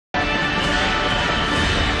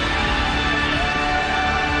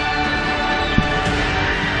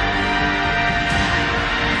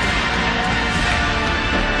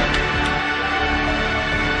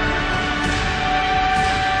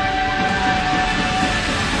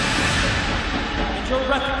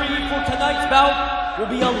will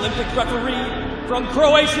be Olympic referee from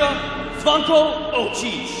Croatia, Zvonko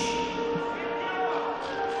Ocic.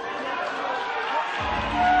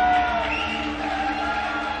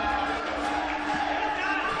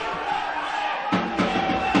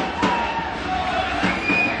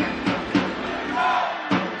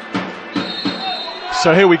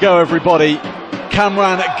 So here we go, everybody.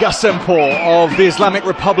 Kamran Ghasempour of the Islamic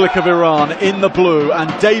Republic of Iran in the blue, and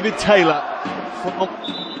David Taylor from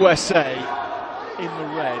USA in the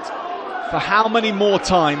red. For how many more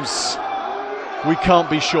times, we can't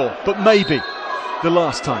be sure, but maybe the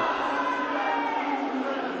last time.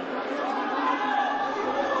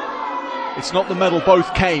 It's not the medal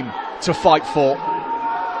both came to fight for.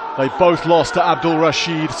 They both lost to Abdul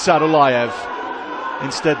Rashid Sadulayev.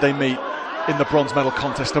 Instead they meet in the bronze medal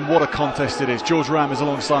contest, and what a contest it is. George Ram is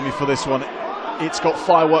alongside me for this one. It's got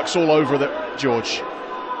fireworks all over it, George.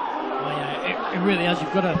 Oh yeah, it really has.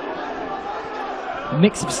 You've got a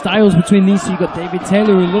mix of styles between these two. You've got David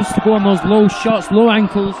Taylor, who loves to go on those low shots, low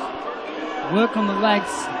ankles, work on the legs.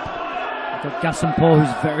 You've got Ghasempour,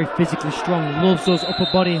 who's very physically strong, loves those upper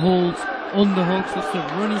body holds, underhooks, loves to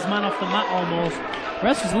run his man off the mat almost.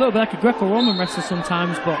 Wrestles a little bit like a Greco-Roman wrestler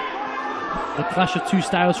sometimes, but the clash of two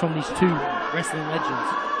styles from these two wrestling legends.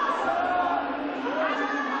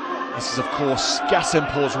 This is, of course,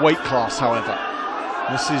 Ghasempour's weight class, however.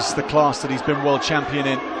 This is the class that he's been world champion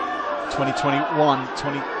in 2021,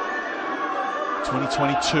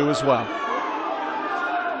 2022 as well.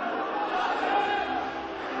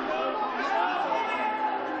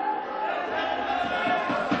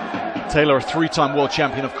 Taylor, a three-time world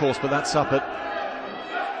champion, of course, but that's up at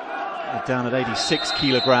down at 86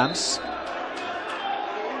 kilograms.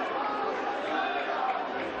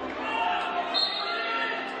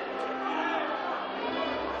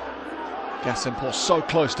 Ghasempour so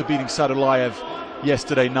close to beating Sadulayev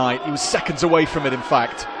yesterday night. He was seconds away from it, in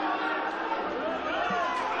fact.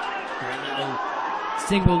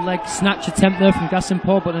 Single leg snatch attempt there from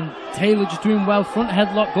Ghasempour, but then Taylor just doing well. Front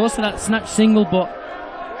headlock, goes for that snatch single, but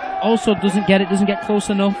also doesn't get it, doesn't get close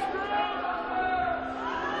enough.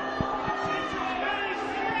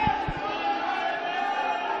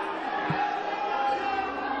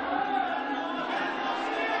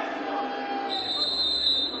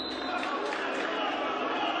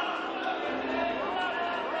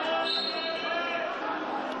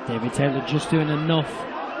 David Taylor just doing enough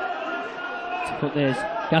to put this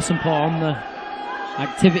Ghasempour on the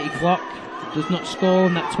activity clock. Does not score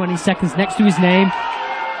in that 20 seconds next to his name.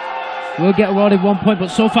 Will get awarded 1 point, but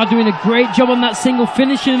so far doing a great job on that single,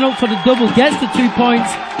 finishing up for the double, gets the 2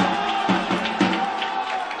 points.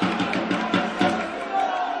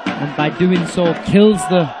 And by doing so, kills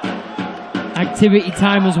the activity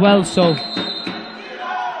time as well, so.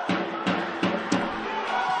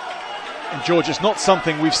 George, it's not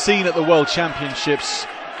something we've seen at the World Championships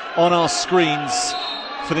on our screens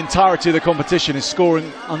for the entirety of the competition, is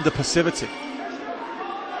scoring under passivity.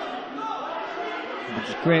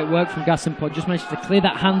 Just great work from Ghasempour, just managed to clear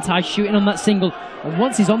that hand tie, shooting on that single. And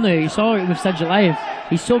once he's on there, you saw it with Sadulayev,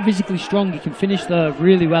 he's so physically strong, he can finish there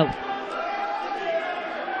really well.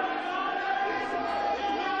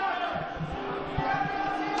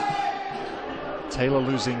 Taylor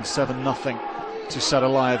losing 7-0 to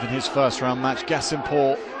Sadulayev in his first round match.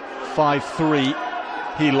 Ghasempour 5-3,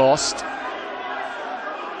 he lost.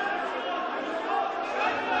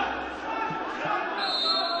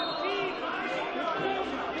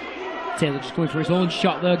 Taylor just going for his own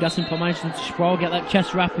shot there. Ghasempour managed to sprawl, get that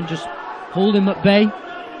chest wrap and just hold him at bay.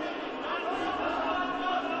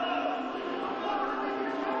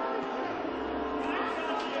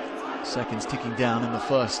 Seconds ticking down in the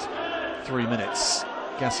first 3 minutes.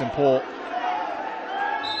 Ghasempour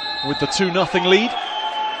with the 2-0 lead,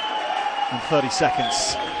 and 30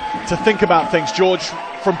 seconds to think about things. George,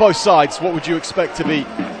 from both sides, what would you expect to be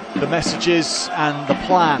the messages and the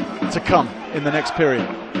plan to come in the next period?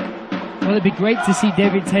 Well, it'd be great to see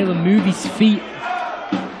David Taylor move his feet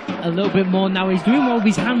a little bit more now. He's doing well with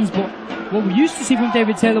his hands, but what we used to see from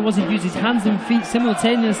David Taylor was he'd use his hands and feet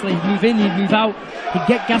simultaneously. He'd move in, he'd move out. He'd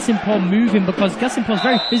get Ghasempour moving, because Ghasempour's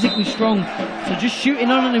very physically strong. So just shooting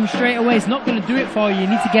on him straight away is not going to do it for you. You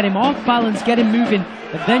need to get him off balance, get him moving,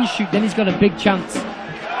 and then shoot. Then he's got a big chance.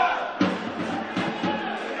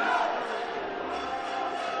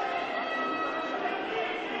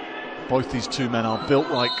 Both these two men are built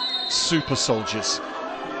like super soldiers.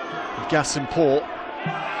 Ghasempour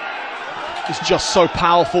is just so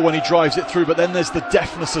powerful when he drives it through, but then there's the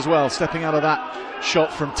deftness as well, stepping out of that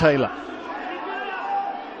shot from Taylor.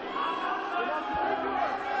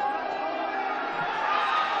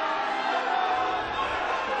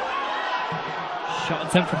 Shot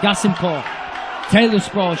attempt for Ghasempour. Taylor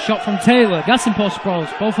sprawls, shot from Taylor. Ghasempour sprawls,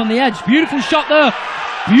 both on the edge. Beautiful shot there.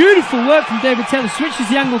 Beautiful work from David Taylor. Switches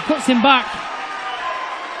the angle, cuts him back.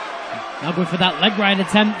 Now going for that leg ride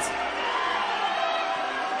attempt.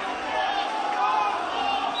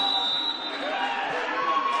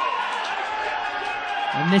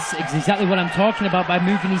 And this is exactly what I'm talking about by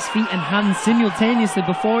moving his feet and hands simultaneously.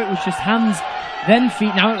 Before it was just hands, then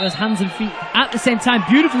feet. Now it was hands and feet at the same time.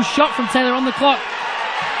 Beautiful shot from Taylor on the clock.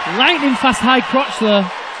 Lightning fast high crotch there.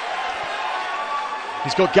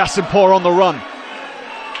 He's got Ghasempour on the run.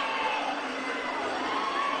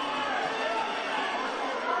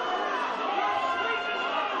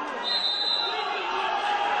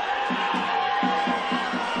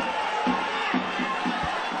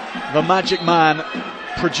 The Magic Man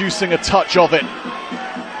producing a touch of it.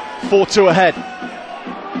 4-2 ahead.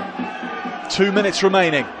 2 minutes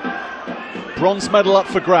remaining. Bronze medal up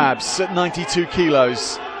for grabs at 92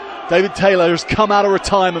 kilos. David Taylor has come out of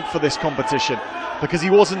retirement for this competition because he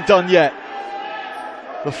wasn't done yet.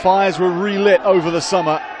 The fires were relit over the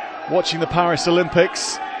summer watching the Paris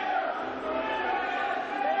Olympics.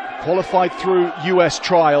 Qualified through US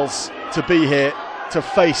trials to be here to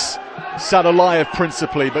face Sadulayev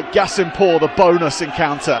principally, but Ghasempour the bonus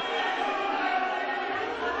encounter.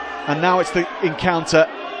 And now it's the encounter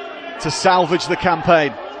to salvage the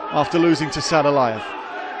campaign after losing to Sadulayev.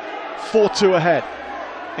 4-2 ahead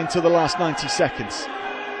into the last 90 seconds.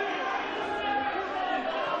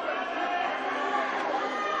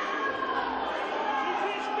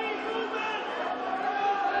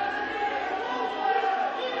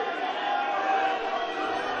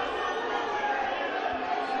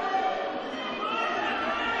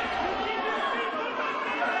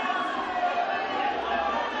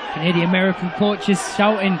 Canadian-American coaches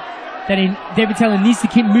shouting that David Taylor needs to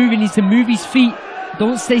keep moving, needs to move his feet.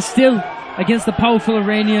 Don't stay still against the powerful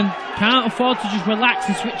Iranian. Can't afford to just relax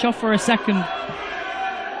and switch off for a second.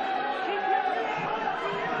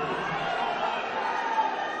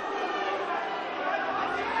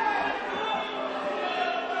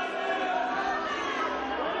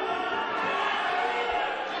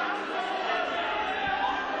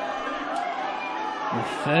 With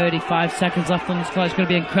 35 seconds left on this clock, it's going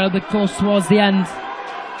to be incredibly close towards the end.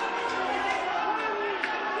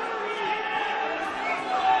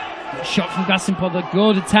 Shot from Ghasempour, the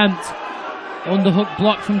good attempt. Underhook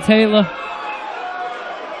block from Taylor.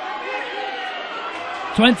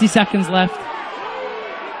 20 seconds left.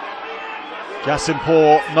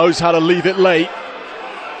 Ghasempour knows how to leave it late.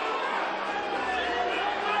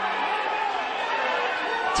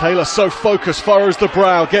 Taylor so focused, furrows the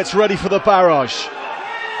brow, gets ready for the barrage.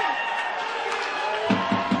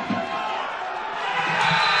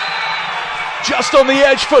 Just on the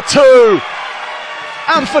edge for two.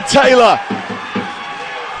 And for Taylor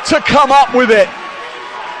to come up with it.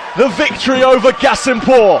 The victory over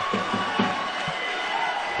Ghasempour.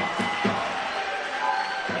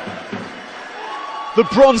 The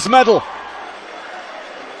bronze medal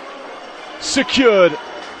secured.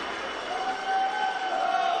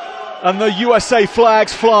 And the USA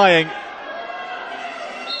flags flying.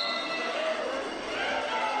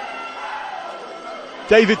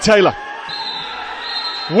 David Taylor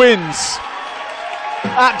wins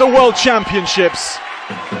at the World Championships.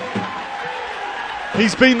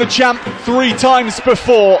 He's been the champ 3 times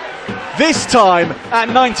before. This time at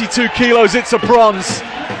 92 kilos it's a bronze,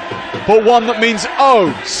 but one that means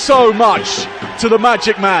oh so much to the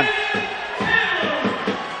Magic Man.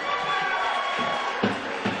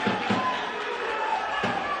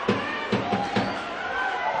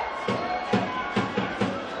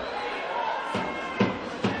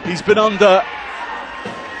 He's been under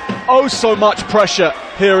oh so much pressure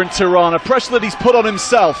here in Tirana, pressure that he's put on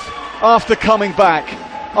himself after coming back,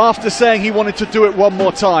 after saying he wanted to do it one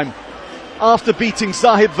more time, after beating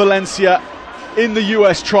Zahid Valencia in the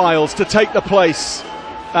US trials to take the place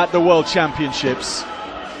at the World Championships.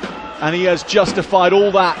 And he has justified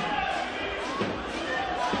all that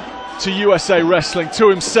to USA Wrestling, to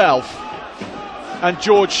himself. And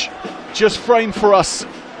George just framed for us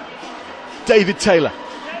David Taylor,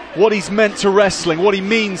 what he's meant to wrestling, what he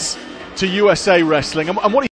means to USA Wrestling, and what he